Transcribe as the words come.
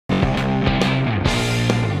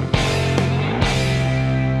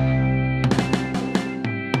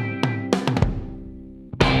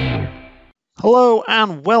Hello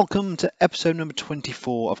and welcome to episode number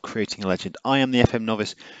 24 of Creating a Legend. I am the FM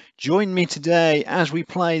Novice. Join me today as we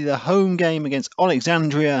play the home game against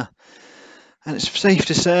Oleksandria. And it's safe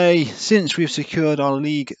to say, since we've secured our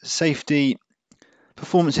league safety,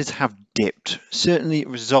 performances have dipped. Certainly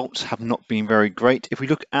results have not been very great. If we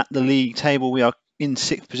look at the league table, we are in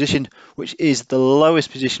 6th position, which is the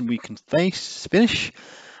lowest position we can finish.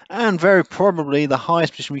 And very probably the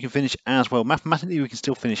highest position we can finish as well. Mathematically, we can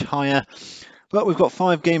still finish higher. But we've got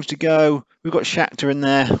 5 games to go. We've got Shakhtar in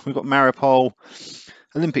there. We've got Mariupol,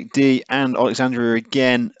 Olympic D, and Oleksandria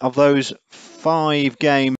again. Of those 5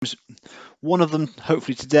 games, one of them,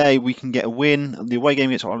 hopefully today, we can get a win. The away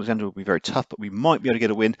game against Oleksandria will be very tough, but we might be able to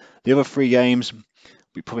get a win. The other 3 games,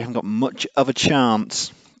 we probably haven't got much of a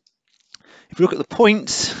chance. If we look at the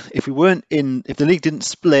points, if the league didn't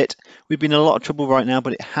split, we'd be in a lot of trouble right now,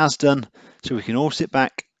 but it has done, so we can all sit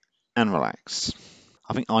back and relax.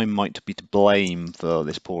 I think I might be to blame for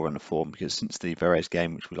this poor run of form because since the Verres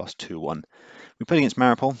game, which we lost 2-1, we played against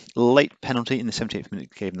Mariupol. Late penalty in the 78th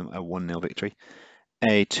minute gave them a 1-0 victory.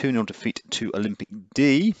 A 2-0 defeat to Olympic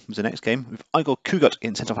D was the next game with Igor Kugut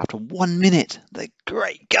getting sent off after 1 minute. The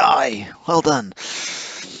great guy. Well done.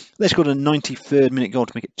 They scored a 93rd minute goal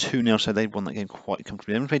to make it 2-0, so they won that game quite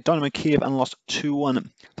comfortably. Then we played Dynamo Kiev and lost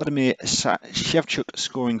 2-1. Vladimir Shevchuk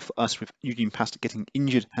scoring for us with Eugene Pasta getting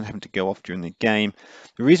injured and having to go off during the game.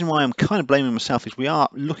 The reason why I'm kind of blaming myself is we are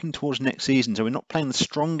looking towards next season, so we're not playing the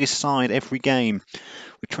strongest side every game.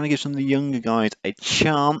 We're trying to give some of the younger guys a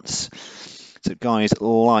chance. So guys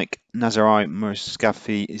like Nazarai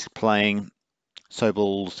Moskafi is playing,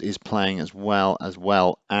 Sobols is playing as well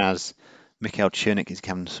as Mikhail Chernik is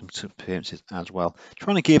having some appearances as well.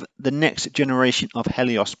 Trying to give the next generation of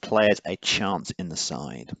Helios players a chance in the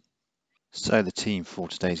side. So the team for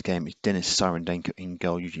today's game is Denis Sirendenko in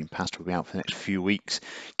goal. Eugene Pasta will be out for the next few weeks.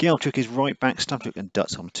 Gelchuk is right back. Stavchuk and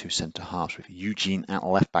Dutz on 2 centre halves with Eugene at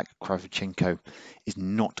left back. Kravchenko is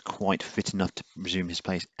not quite fit enough to resume his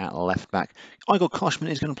place at left back. Igor Koshman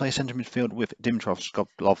is going to play centre midfield with Dimitrov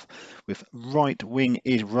Skoblov. With right wing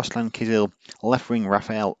is Ruslan Kizil. Left wing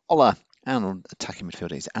Rafael Ola. And attacking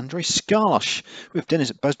midfielder is Andrei Skarlosh with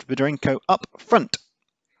Denis Bezdorenko up front.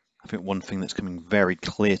 I think one thing that's coming very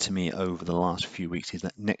clear to me over the last few weeks is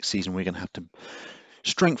that next season we're going to have to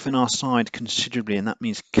strengthen our side considerably, and that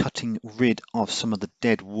means cutting rid of some of the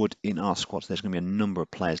dead wood in our squads. There's going to be a number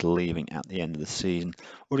of players leaving at the end of the season.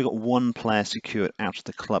 Already got 1 player secured out of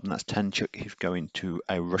the club, and that's Tenchuk, who's going to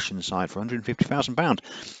a Russian side for £150,000.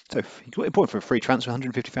 So he got important for a free transfer,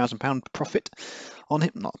 £150,000 profit on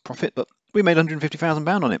him. Not profit, but we made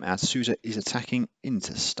 £150,000 on him as Souza is attacking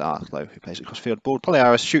into Starklow, who plays across field ball.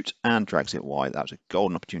 Poliaris shoots and drags it wide. That was a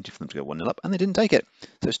golden opportunity for them to go 1-0 up, and they didn't take it.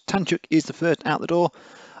 So Tanchuk is the first out the door.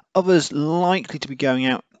 Others likely to be going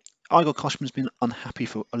out. Igor Koshman's been unhappy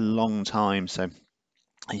for a long time, so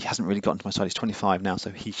he hasn't really gotten to my side. He's 25 now,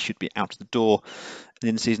 so he should be out the door at the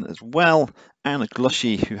end of the season as well. And a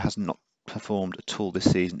Glushy, who has not performed at all this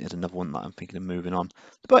season, is another one that I'm thinking of moving on.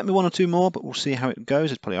 There might be 1 or 2 more, but we'll see how it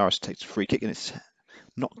goes as Poliaris takes a free kick, and it's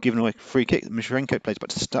not giving away a free kick. Mishrenko plays back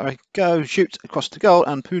to Starko, shoots across the goal,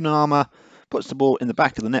 and Punama puts the ball in the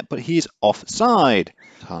back of the net, but he's offside.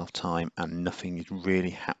 It's half time and nothing is really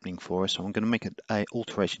happening for us, so I'm going to make an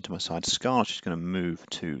alteration to my side. Skarlosh is going to move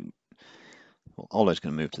to, well, Olo's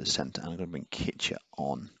going to move to the centre, and I'm going to bring Kitcher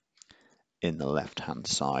on in the left-hand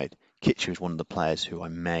side. Kitcher is one of the players who I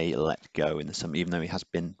may let go in the summer, even though he has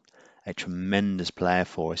been a tremendous player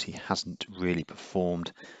for us. He hasn't really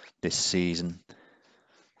performed this season.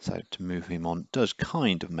 So to move him on does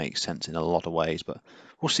kind of make sense in a lot of ways, but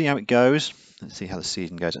we'll see how it goes. Let's see how the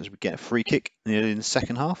season goes as we get a free kick nearly in the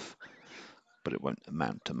second half, but it won't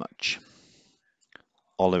amount to much.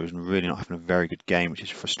 Olo is really not having a very good game, which is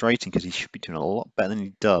frustrating because he should be doing a lot better than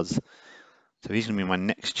he does. So he's going to be my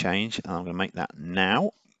next change, and I'm going to make that now.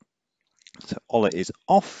 So Ola is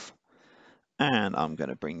off, and I'm going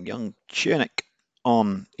to bring young Chernik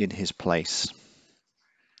on in his place.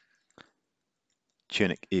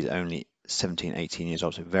 Chernik is only 17, 18 years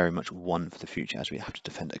old, so very much one for the future as we have to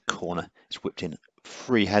defend a corner. It's whipped in,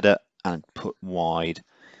 free header and put wide.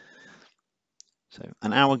 So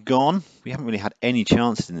an hour gone. We haven't really had any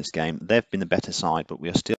chances in this game. They've been the better side, but we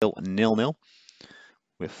are still 0-0.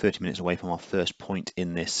 We're 30 minutes away from our first point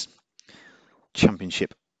in this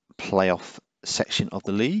championship playoff section of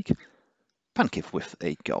the league. Pankiv with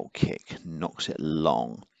a goal kick, knocks it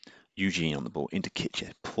long. Eugene on the ball into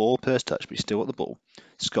Kitcher. Poor first touch, but he's still got the ball.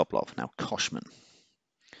 Skoblov, now Koshman.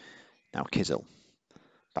 Now Kizil.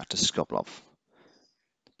 Back to Skoblov.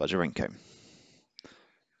 Bazarenko.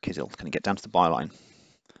 Kizil, can he get down to the byline?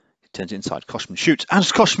 Turns it inside. Koshman shoots, and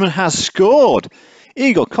Koshman has scored.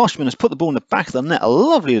 Igor Koshman has put the ball in the back of the net. A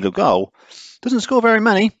lovely little goal. Doesn't score very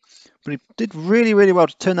many, but he did really, really well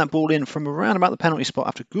to turn that ball in from around about the penalty spot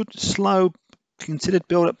after good, slow, considered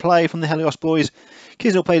build-up play from the Gelios boys.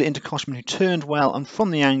 Kizil played it into Koshman, who turned well and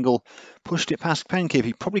from the angle pushed it past Penkiv.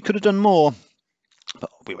 He probably could have done more, but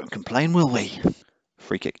we won't complain, will we?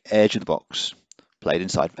 Free kick, edge of the box. Played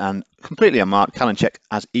inside and completely unmarked. Kalinchek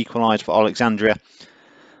has equalised for Oleksandria.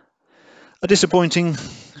 A disappointing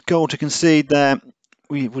goal to concede there.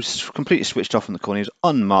 We was completely switched off from the corner. He was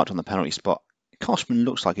unmarked on the penalty spot. Koshman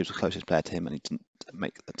looks like he was the closest player to him and he didn't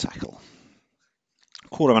make the tackle.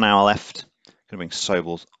 Quarter of an hour left. Going to bring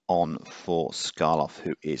Sobels on for Skarlov,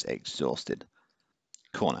 who is exhausted.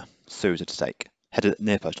 Corner. Souza to take. Header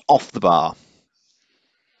near post. Off the bar.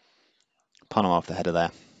 Panama off the header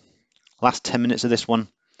there. Last 10 minutes of this one.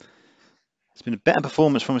 It's been a better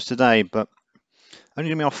performance from us today, but only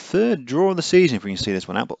going to be our third draw of the season if we can see this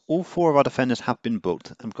one out. But all four of our defenders have been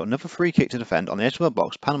booked. And we've got another free kick to defend on the edge of the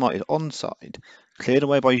box. Panama is onside. Cleared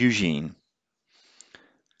away by Eugene.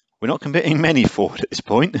 We're not committing many forward at this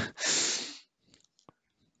point.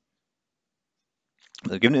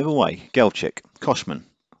 They're giving it away. Gelchik. Koshman.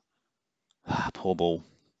 Poor ball.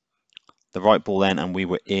 The right ball then, and we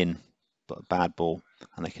were in. But a bad ball.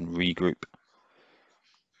 And they can regroup.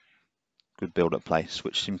 Good build-up play.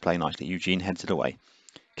 Switched in play nicely. Eugene heads it away.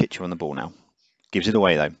 Kitcher on the ball now. Gives it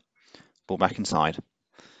away though. Ball back inside.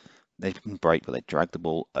 They can break, but they drag the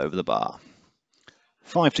ball over the bar.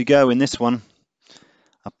 5 to go in this one.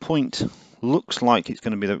 A point looks like it's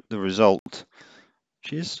going to be the result.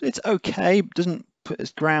 Which is, it's okay. Doesn't put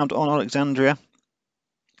its ground on Alexandria.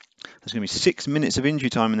 There's going to be 6 minutes of injury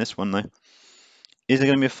time in this one though. Is there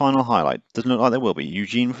going to be a final highlight? Doesn't look like there will be.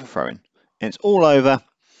 Eugene for throwing. And it's all over.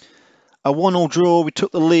 A 1-1 draw. We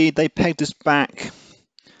took the lead. They pegged us back.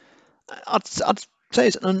 I'd say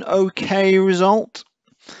it's an okay result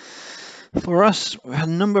for us. We had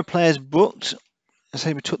a number of players booked. I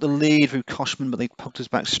say we took the lead through Koshman, but they poked us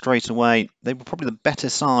back straight away. They were probably the better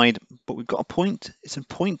side, but we've got a point. It's a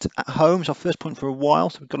point at home. It's our first point for a while,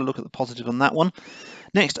 so we've got to look at the positive on that one.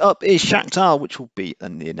 Next up is Shakhtar, which will be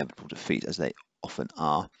the inevitable defeat, as they often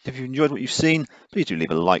are. If you've enjoyed what you've seen, please do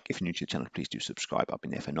leave a like. If you're new to the channel, please do subscribe. I've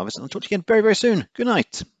been the FM Novice, and I'll talk to you again very, very soon. Good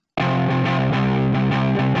night.